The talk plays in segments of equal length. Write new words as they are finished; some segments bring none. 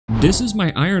This is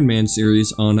my Ironman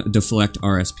series on Deflect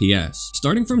RSPS.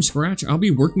 Starting from scratch, I'll be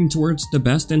working towards the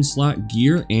best in slot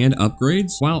gear and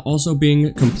upgrades, while also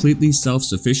being completely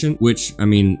self-sufficient, which, I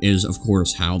mean, is of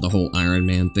course how the whole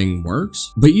Ironman thing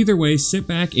works. But either way, sit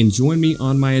back and join me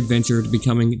on my adventure to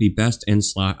becoming the best in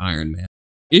slot Ironman.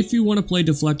 If you want to play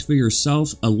Deflect for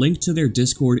yourself, a link to their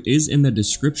Discord is in the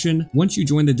description. Once you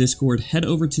join the Discord, head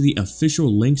over to the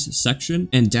official links section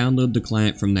and download the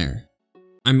client from there.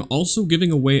 I'm also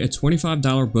giving away a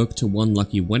 $25 book to one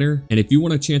lucky winner, and if you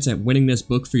want a chance at winning this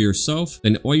book for yourself,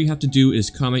 then all you have to do is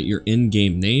comment your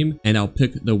in-game name, and I'll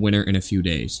pick the winner in a few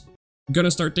days.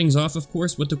 Gonna start things off, of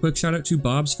course, with a quick shout out to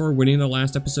Bobs for winning the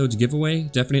last episode's giveaway.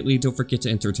 Definitely don't forget to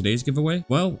enter today's giveaway.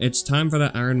 Well, it's time for the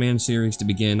Ironman series to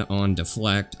begin on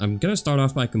Deflect. I'm gonna start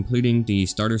off by completing the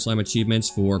Starter Slam achievements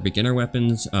for beginner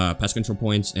weapons, pest control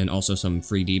points, and also some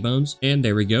free D-bones. And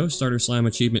there we go, Starter Slam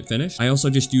achievement finished. I also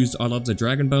just used all of the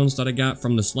dragon bones that I got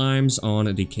from the slimes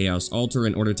on the Chaos Altar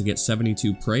in order to get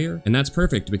 72 prayer. And that's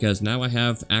perfect because now I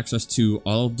have access to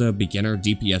all of the beginner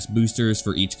DPS boosters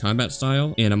for each combat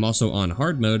style, and I'm also on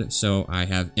hard mode, so I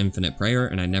have infinite prayer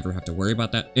and I never have to worry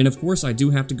about that. And of course I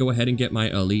do have to go ahead and get my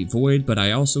elite void, but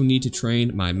I also need to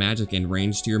train my magic and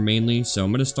range tier mainly, so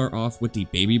I'm going to start off with the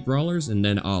baby brawlers and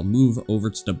then I'll move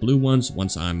over to the blue ones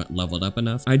once I'm leveled up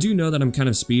enough. I do know that I'm kind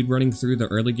of speed running through the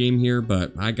early game here,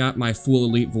 but I got my full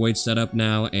elite void set up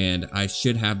now and I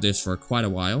should have this for quite a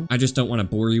while. I just don't want to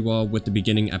bore you all with the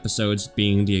beginning episodes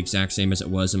being the exact same as it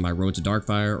was in my Road to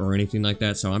Darkfire or anything like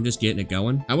that, so I'm just getting it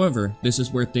going. However, this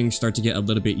is where things start to get a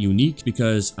little bit unique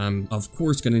because I'm of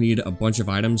course going to need a bunch of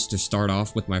items to start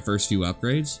off with my first few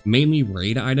upgrades, mainly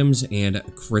raid items and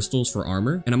crystals for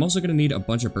armor, and I'm also going to need a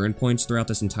bunch of burn points throughout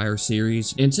this entire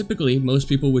series. And typically most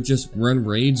people would just run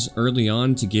raids early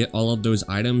on to get all of those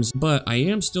items, but I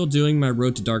am still doing my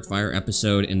Road to Darkfire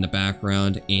episode in the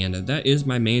background, and that is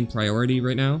my main priority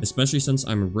right now, especially since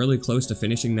I'm really close to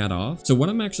finishing that off. So what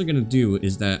I'm actually going to do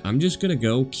is that I'm just going to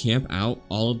go camp out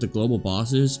all of the global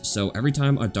bosses, so every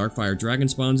time a Darkfire dragon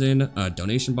spawns in, a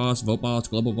donation boss, vote boss,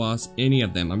 global boss, any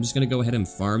of them, I'm just going to go ahead and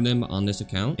farm them on this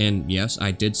account. And yes,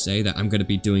 I did say that I'm going to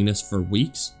be doing this for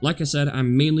weeks. Like I said,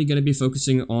 I'm mainly going to be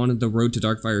focusing on the Road to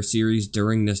Darkfire series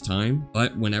during this time,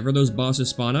 but whenever those bosses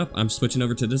spawn up, I'm switching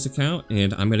over to this account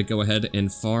and I'm going to go ahead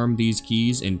and farm these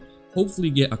keys and hopefully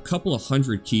get a couple of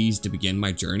hundred keys to begin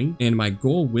my journey. And my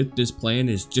goal with this plan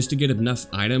is just to get enough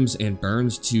items and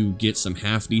burns to get some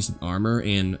half decent armor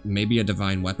and maybe a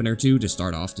divine weapon or two to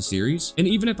start off the series. And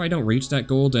even if I don't reach that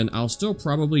goal, then I'll still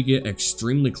probably get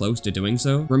extremely close to doing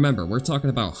so. Remember, we're talking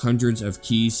about hundreds of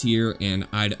keys here, and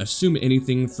I'd assume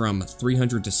anything from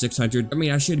 300 to 600. I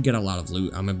mean, I should get a lot of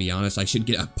loot. I'm gonna be honest, I should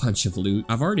get a bunch of loot.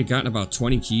 I've already gotten about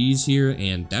 20 keys here,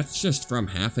 and that's just from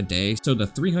half a day. So the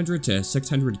 300 to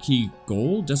 600 key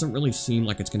goal doesn't really seem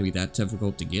like it's going to be that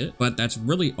difficult to get, but that's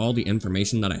really all the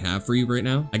information that I have for you right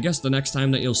now. I guess the next time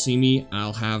that you'll see me,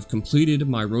 I'll have completed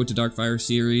my Road to Darkfire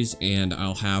series and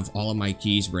I'll have all of my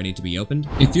keys ready to be opened.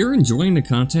 If you're enjoying the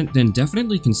content, then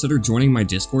definitely consider joining my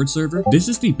Discord server. This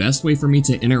is the best way for me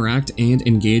to interact and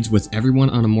engage with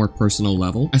everyone on a more personal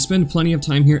level. I spend plenty of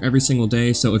time here every single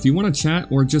day, so if you want to chat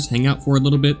or just hang out for a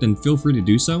little bit, then feel free to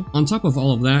do so. On top of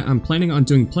all of that, I'm planning on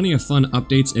doing plenty of fun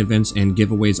updates, events, and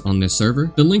giveaways on this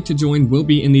server. The link to join will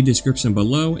be in the description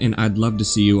below, and I'd love to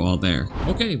see you all there.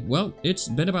 Okay, well, it's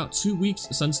been about 2 weeks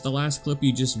since the last clip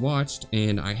you just watched,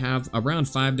 and I have around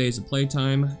 5 days of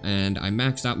playtime, and I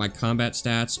maxed out my combat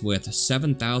stats with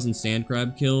 7,000 sand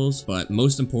crab kills, but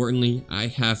most importantly, I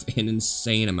have an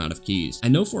insane amount of keys. I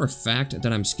know for a fact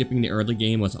that I'm skipping the early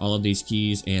game with all of these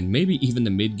keys, and maybe even the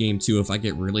mid game too if I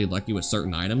get really lucky with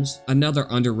certain items. Another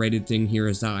underrated thing here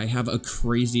is that I have a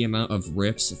crazy amount of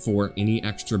rips for any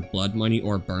extra blood money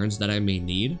or burns that I may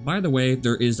need. By the way,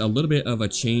 there is a little bit of a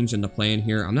change in the plan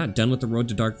here. I'm not done with the Road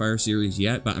to Darkfire series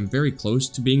yet, but I'm very close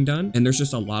to being done, and there's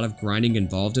just a lot of grinding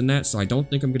involved in that, so I don't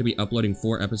think I'm going to be uploading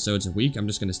 4 episodes a week. I'm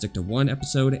just going to stick to 1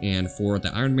 episode, and for the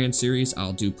Ironman series,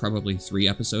 I'll do probably 3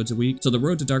 episodes a week. So the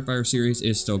Road to Darkfire series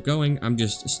is still going. I'm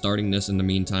just starting this in the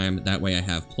meantime. That way I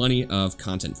have plenty of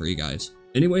content for you guys.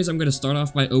 Anyways, I'm going to start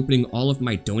off by opening all of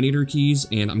my donator keys,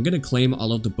 and I'm going to claim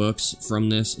all of the books from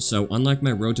this. So unlike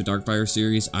my Road to Darkfire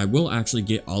series, I will actually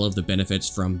get all of the benefits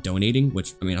from donating,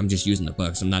 which, I mean, I'm just using the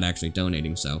books. I'm not actually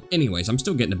donating, so. Anyways, I'm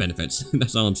still getting the benefits.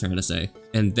 That's all I'm trying to say.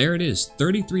 And there it is,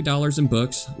 $33 in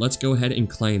books. Let's go ahead and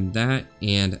claim that,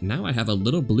 and now I have a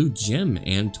little blue gem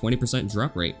and 20%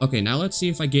 drop rate. Okay, now let's see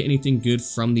if I get anything good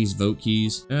from these vote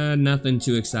keys. Nothing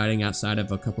too exciting outside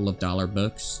of a couple of dollar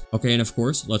books. Okay, and of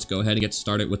course, let's go ahead and get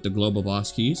started with the global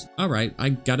boss keys. Alright, I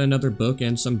got another book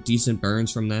and some decent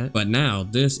burns from that. But now,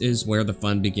 this is where the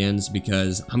fun begins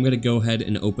because I'm gonna go ahead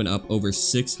and open up over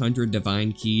 600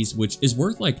 divine keys, which is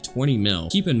worth like 20 mil.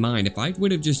 Keep in mind, if I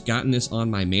would have just gotten this on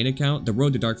my main account, the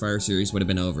Road to Darkfire series would have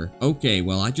been over. Okay,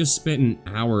 well, I just spent an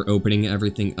hour opening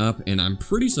everything up, and I'm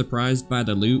pretty surprised by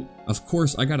the loot. Of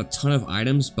course, I got a ton of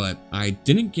items, but I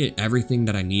didn't get everything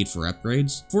that I need for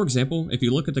upgrades. For example, if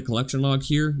you look at the collection log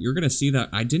here, you're gonna see that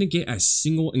I didn't get a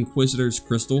single Inquisitor's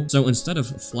Crystal. So instead of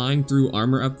flying through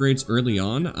armor upgrades early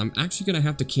on, I'm actually gonna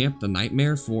have to camp the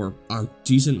Nightmare for a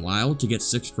decent while to get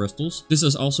 6 crystals. This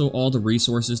is also all the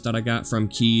resources that I got from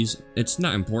keys. It's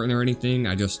not important or anything,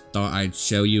 I just thought I'd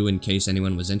show you in case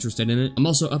anyone was interested in it. I'm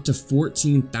also up to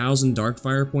 14,000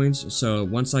 Darkfire points, so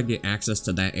once I get access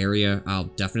to that area, I'll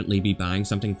definitely be buying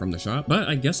something from the shop. But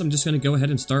I guess I'm just gonna go ahead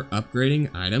and start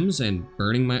upgrading items and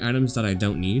burning my items that I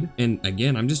don't need. And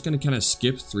again, I'm just gonna kind of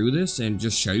skip through this and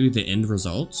just show you the end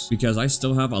results because I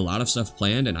still have a lot of stuff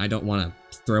planned and I don't want to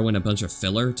throw in a bunch of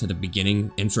filler to the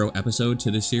beginning intro episode to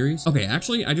this series. Okay,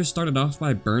 actually, I just started off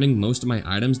by burning most of my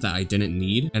items that I didn't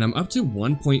need, and I'm up to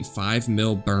 1.5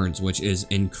 mil burns, which is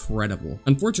incredible.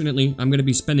 Unfortunately, I'm going to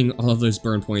be spending all of those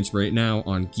burn points right now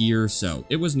on gear, so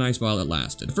it was nice while it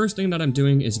lasted. The first thing that I'm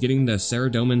doing is getting the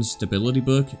Saradomin's Stability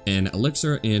Book, an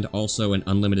Elixir, and also an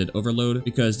Unlimited Overload,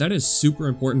 because that is super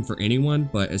important for anyone,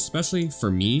 but especially for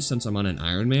me, since I'm on an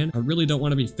Ironman, I really don't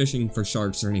want to be fishing for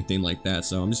sharks or anything like that,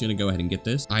 so I'm just going to go ahead and get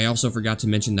this. I also forgot to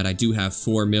mention that I do have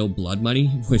 4 mil blood money,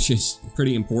 which is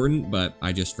pretty important, but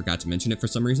I just forgot to mention it for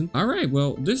some reason. Alright,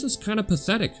 well, this is kind of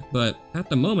pathetic, but at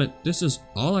the moment, this is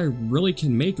all I really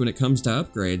can make when it comes to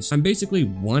upgrades. I'm basically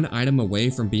 1 item away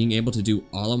from being able to do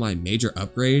all of my major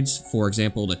upgrades. For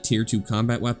example, the tier 2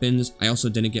 combat weapons. I also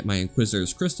didn't get my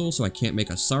Inquisitor's Crystal, so I can't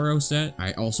make a Sorrow set.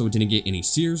 I also didn't get any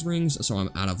Seer's Rings, so I'm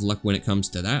out of luck when it comes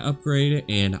to that upgrade.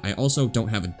 And I also don't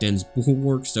have a Den's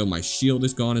Bulwark, so my shield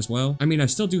is gone as well. I mean, I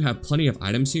still do have plenty of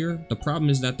items here. The problem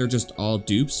is that they're just all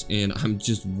dupes, and I'm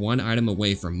just 1 item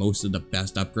away from most of the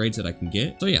best upgrades that I can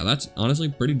get. So yeah, that's honestly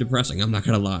pretty depressing, I'm not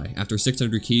gonna lie. After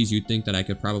 600 keys, you'd think that I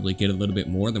could probably get a little bit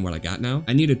more than what I got now.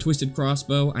 I need a Twisted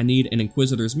Crossbow, I need an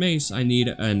Inquisitor's Mace, I need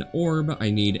an Orb,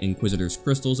 I need Inquisitor's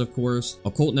Crystals, of course,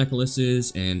 Occult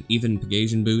Necklaces, and even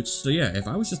Pegasian Boots. So yeah, if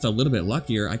I was just a little bit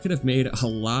luckier, I could have made a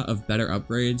lot of better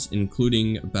upgrades,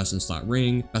 including Best in Slot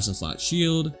Ring, Best in Slot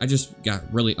Shield. I just got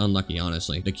really unlucky,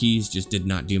 honestly. The keys just did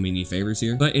not do me any favors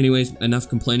here. But anyways, enough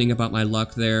complaining about my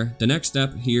luck there. The next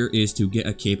step here is to get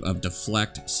a cape of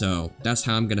Deflect, so that's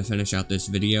how I'm gonna finish out this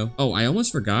video. Oh, I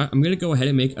almost forgot. I'm gonna go ahead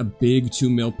and make a big 2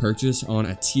 mil purchase on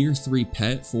a tier 3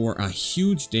 pet for a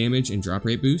huge damage and drop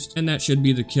rate boost, and that should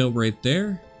be the kill right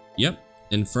there. Yep.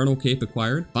 Infernal Cape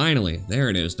acquired. Finally, there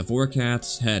it is, the 4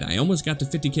 Cats head. I almost got to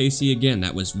 50 KC again.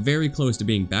 That was very close to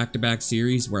being back-to-back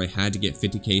series where I had to get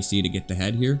 50 KC to get the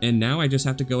head here. And now I just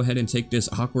have to go ahead and take this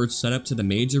awkward setup to the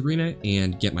mage arena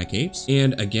and get my capes.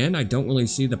 And again, I don't really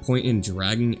see the point in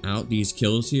dragging out these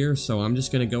kills here, so I'm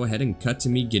just gonna go ahead and cut to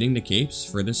me getting the capes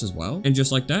for this as well. And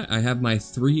just like that, I have my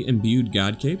 3 imbued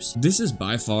god capes. This is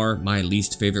by far my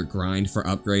least favorite grind for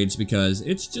upgrades because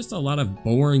it's just a lot of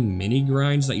boring mini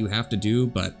grinds that you have to do,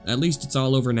 but at least it's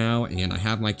all over now and I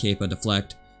have my cape of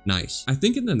Deflect. Nice. I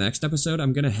think in the next episode,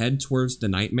 I'm gonna head towards the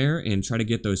Nightmare and try to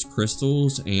get those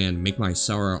crystals and make my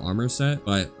Sorrow armor set,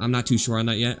 but I'm not too sure on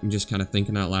that yet. I'm just kind of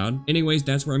thinking out loud. Anyways,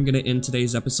 that's where I'm gonna end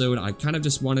today's episode. I kind of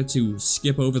just wanted to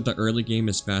skip over the early game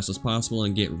as fast as possible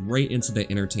and get right into the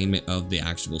entertainment of the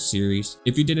actual series.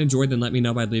 If you did enjoy, then let me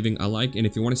know by leaving a like, and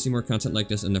if you want to see more content like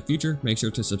this in the future, make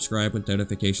sure to subscribe with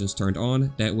notifications turned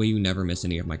on. That way you never miss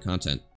any of my content.